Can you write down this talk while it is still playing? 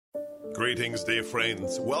Greetings, dear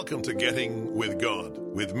friends. Welcome to Getting with God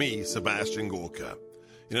with me, Sebastian Gorka.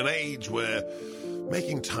 In an age where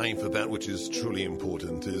making time for that which is truly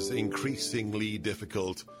important is increasingly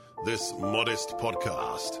difficult, this modest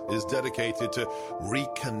podcast is dedicated to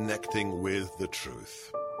reconnecting with the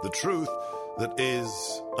truth. The truth that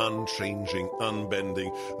is unchanging,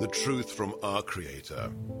 unbending, the truth from our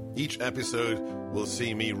Creator. Each episode will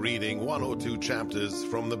see me reading one or two chapters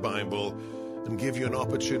from the Bible and give you an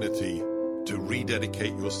opportunity to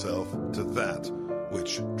rededicate yourself to that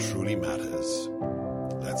which truly matters.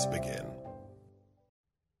 Let's begin.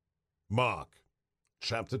 Mark,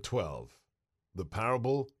 chapter 12, the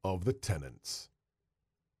parable of the tenants.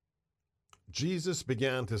 Jesus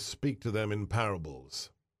began to speak to them in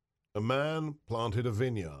parables. A man planted a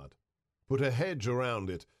vineyard, put a hedge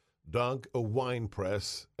around it, dug a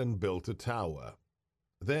winepress, and built a tower.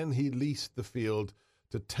 Then he leased the field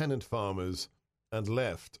to tenant farmers and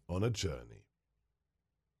left on a journey.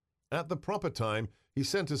 At the proper time, he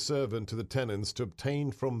sent a servant to the tenants to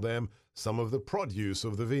obtain from them some of the produce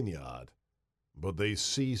of the vineyard. But they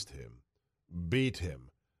seized him, beat him,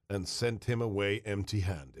 and sent him away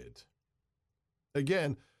empty-handed.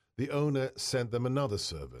 Again, the owner sent them another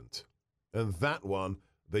servant, and that one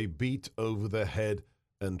they beat over the head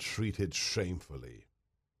and treated shamefully.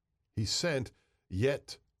 He sent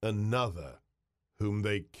yet another, whom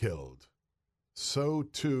they killed. So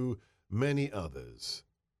too many others.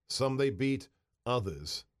 Some they beat,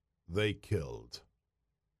 others they killed.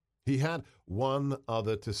 He had one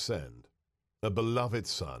other to send, a beloved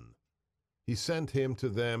son. He sent him to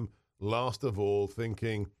them last of all,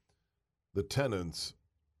 thinking, "The tenants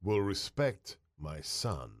will respect my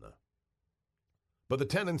son." But the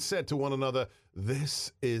tenants said to one another,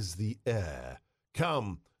 "This is the heir.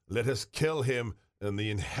 Come, let us kill him, and the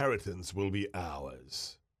inheritance will be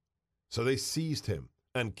ours." So they seized him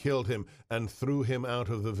and killed him and threw him out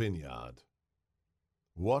of the vineyard.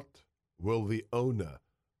 What will the owner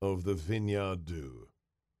of the vineyard do?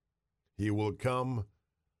 He will come,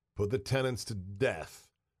 put the tenants to death,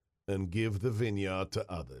 and give the vineyard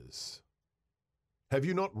to others. Have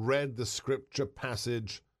you not read the scripture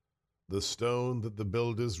passage, "The stone that the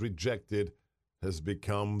builders rejected has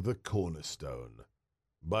become the cornerstone.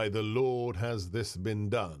 By the Lord has this been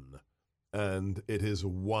done, and it is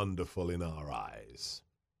wonderful in our eyes."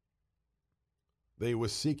 They were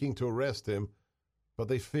seeking to arrest him, but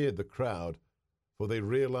they feared the crowd, for they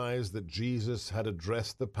realized that Jesus had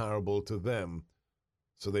addressed the parable to them,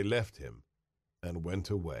 so they left him and went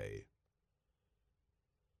away.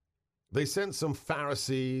 They sent some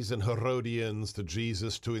Pharisees and Herodians to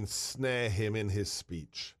Jesus to ensnare him in his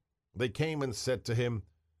speech. They came and said to him,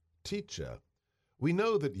 "Teacher, we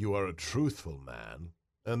know that you are a truthful man,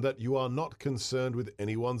 and that you are not concerned with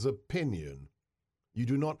anyone's opinion. You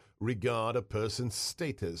do not regard a person's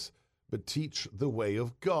status, but teach the way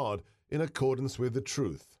of God in accordance with the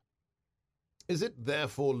truth. Is it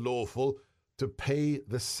therefore lawful to pay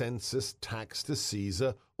the census tax to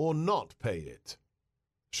Caesar or not pay it?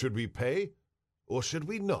 Should we pay or should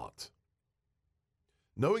we not?"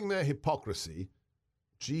 Knowing their hypocrisy,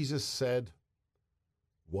 Jesus said,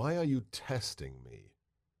 "Why are you testing me?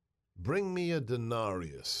 Bring me a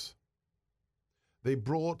denarius." They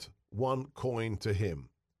brought one coin to him,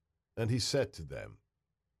 and he said to them,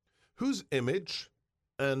 "Whose image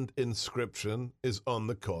and inscription is on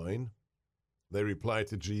the coin?" They replied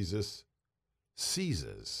to Jesus,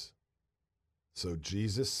 "Caesar's." So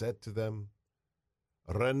Jesus said to them,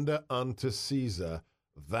 "Render unto Caesar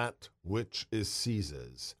that which is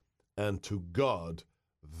Caesar's, and to God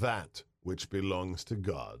that which belongs to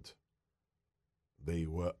God." They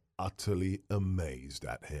were utterly amazed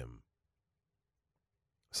at him.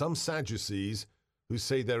 Some Sadducees, who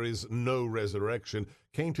say there is no resurrection,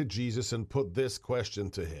 came to Jesus and put this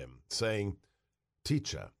question to him, saying,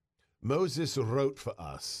 "Teacher, Moses wrote for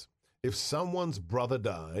us, if someone's brother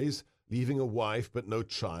dies, leaving a wife but no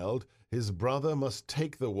child, his brother must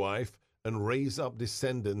take the wife and raise up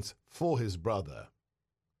descendants for his brother.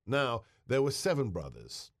 Now, there were 7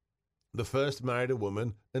 brothers. The first married a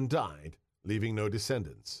woman and died, leaving no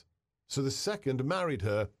descendants. So the second married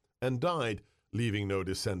her and died, leaving no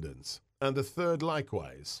descendants, and the third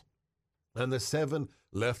likewise. And the 7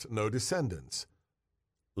 left no descendants.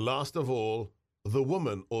 Last of all, the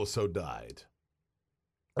woman also died.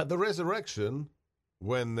 At the resurrection,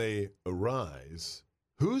 when they arise,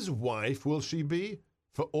 whose wife will she be?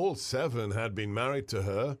 For all 7 had been married to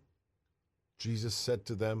her." Jesus said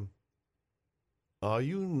to them, "Are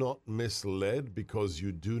you not misled because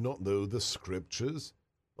you do not know the Scriptures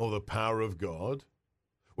or the power of God?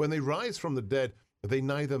 When they rise from the dead, They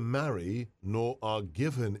neither marry nor are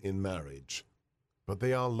given in marriage, but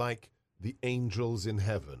they are like the angels in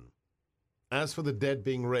heaven. As for the dead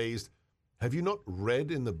being raised, have you not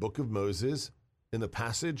read in the book of Moses, in the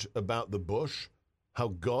passage about the bush, how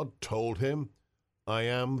God told him, I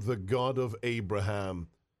am the God of Abraham,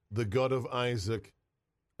 the God of Isaac,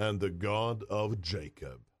 and the God of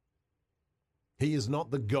Jacob. He is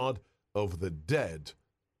not the God of the dead,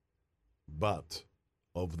 but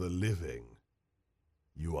of the living.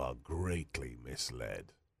 You are greatly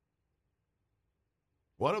misled.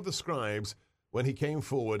 One of the scribes, when he came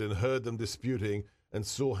forward and heard them disputing and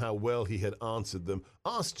saw how well he had answered them,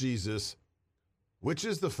 asked Jesus, which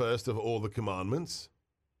is the first of all the commandments?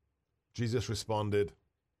 Jesus responded,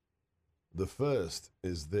 the first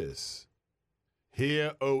is this,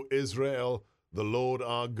 Hear, O Israel, the Lord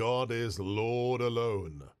our God is Lord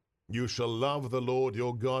alone. You shall love the Lord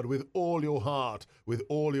your God with all your heart, with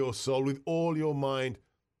all your soul, with all your mind,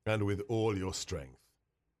 and with all your strength.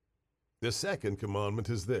 The second commandment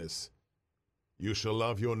is this, You shall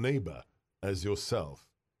love your neighbor as yourself.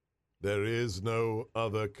 There is no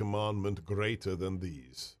other commandment greater than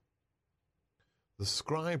these. The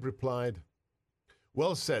scribe replied,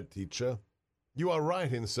 Well said, teacher. You are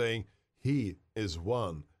right in saying, He is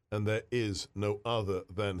one, and there is no other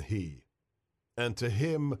than He. And to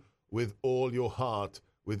Him with all your heart,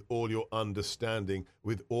 with all your understanding,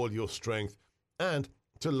 with all your strength, and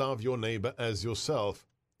to love your neighbor as yourself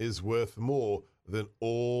is worth more than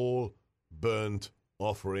all burnt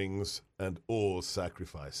offerings and all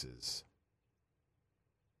sacrifices.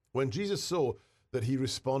 When Jesus saw that he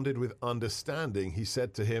responded with understanding, he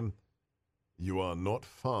said to him, You are not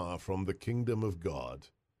far from the kingdom of God.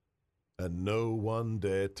 And no one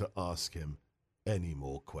dared to ask him any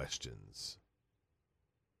more questions.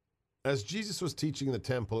 As Jesus was teaching in the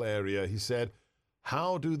temple area, he said,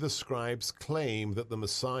 How do the scribes claim that the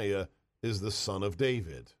Messiah is the son of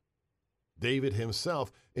David? David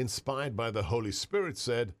himself, inspired by the Holy Spirit,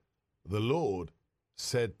 said, The Lord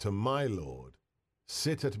said to my Lord,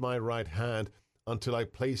 Sit at my right hand until I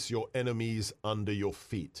place your enemies under your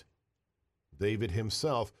feet. David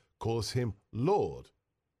himself calls him Lord.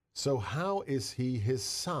 So how is he his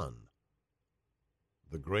son?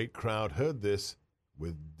 The great crowd heard this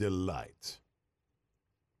with delight.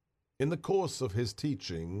 In the course of his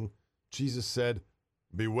teaching, Jesus said,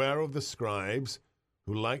 Beware of the scribes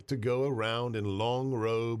who like to go around in long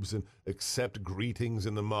robes and accept greetings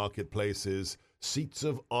in the marketplaces, seats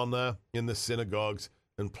of honor in the synagogues,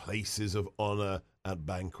 and places of honor at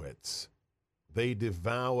banquets. They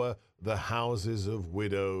devour the houses of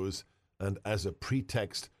widows and as a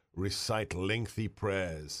pretext recite lengthy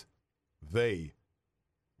prayers. They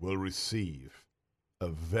will receive a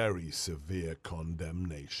very severe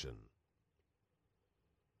condemnation.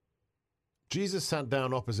 Jesus sat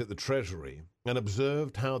down opposite the treasury and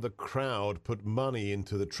observed how the crowd put money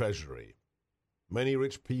into the treasury. Many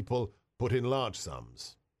rich people put in large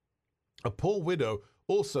sums. A poor widow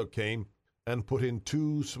also came and put in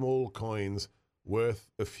 2 small coins worth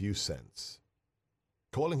a few cents.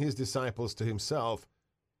 Calling his disciples to himself,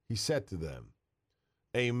 he said to them,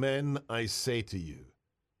 Amen, I say to you,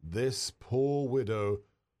 this poor widow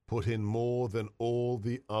put in more than all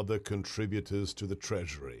the other contributors to the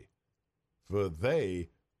treasury, for they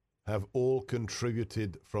have all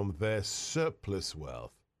contributed from their surplus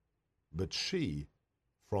wealth, but she,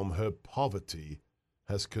 from her poverty,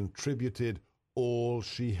 has contributed all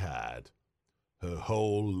she had, her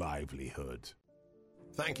whole livelihood.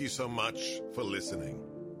 Thank you so much for listening.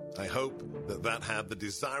 I hope that had the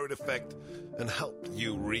desired effect and helped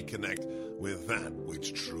you reconnect with that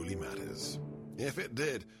which truly matters. If it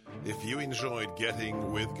did, if you enjoyed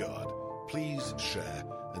getting with God, please share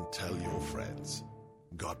and tell your friends.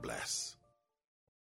 God bless.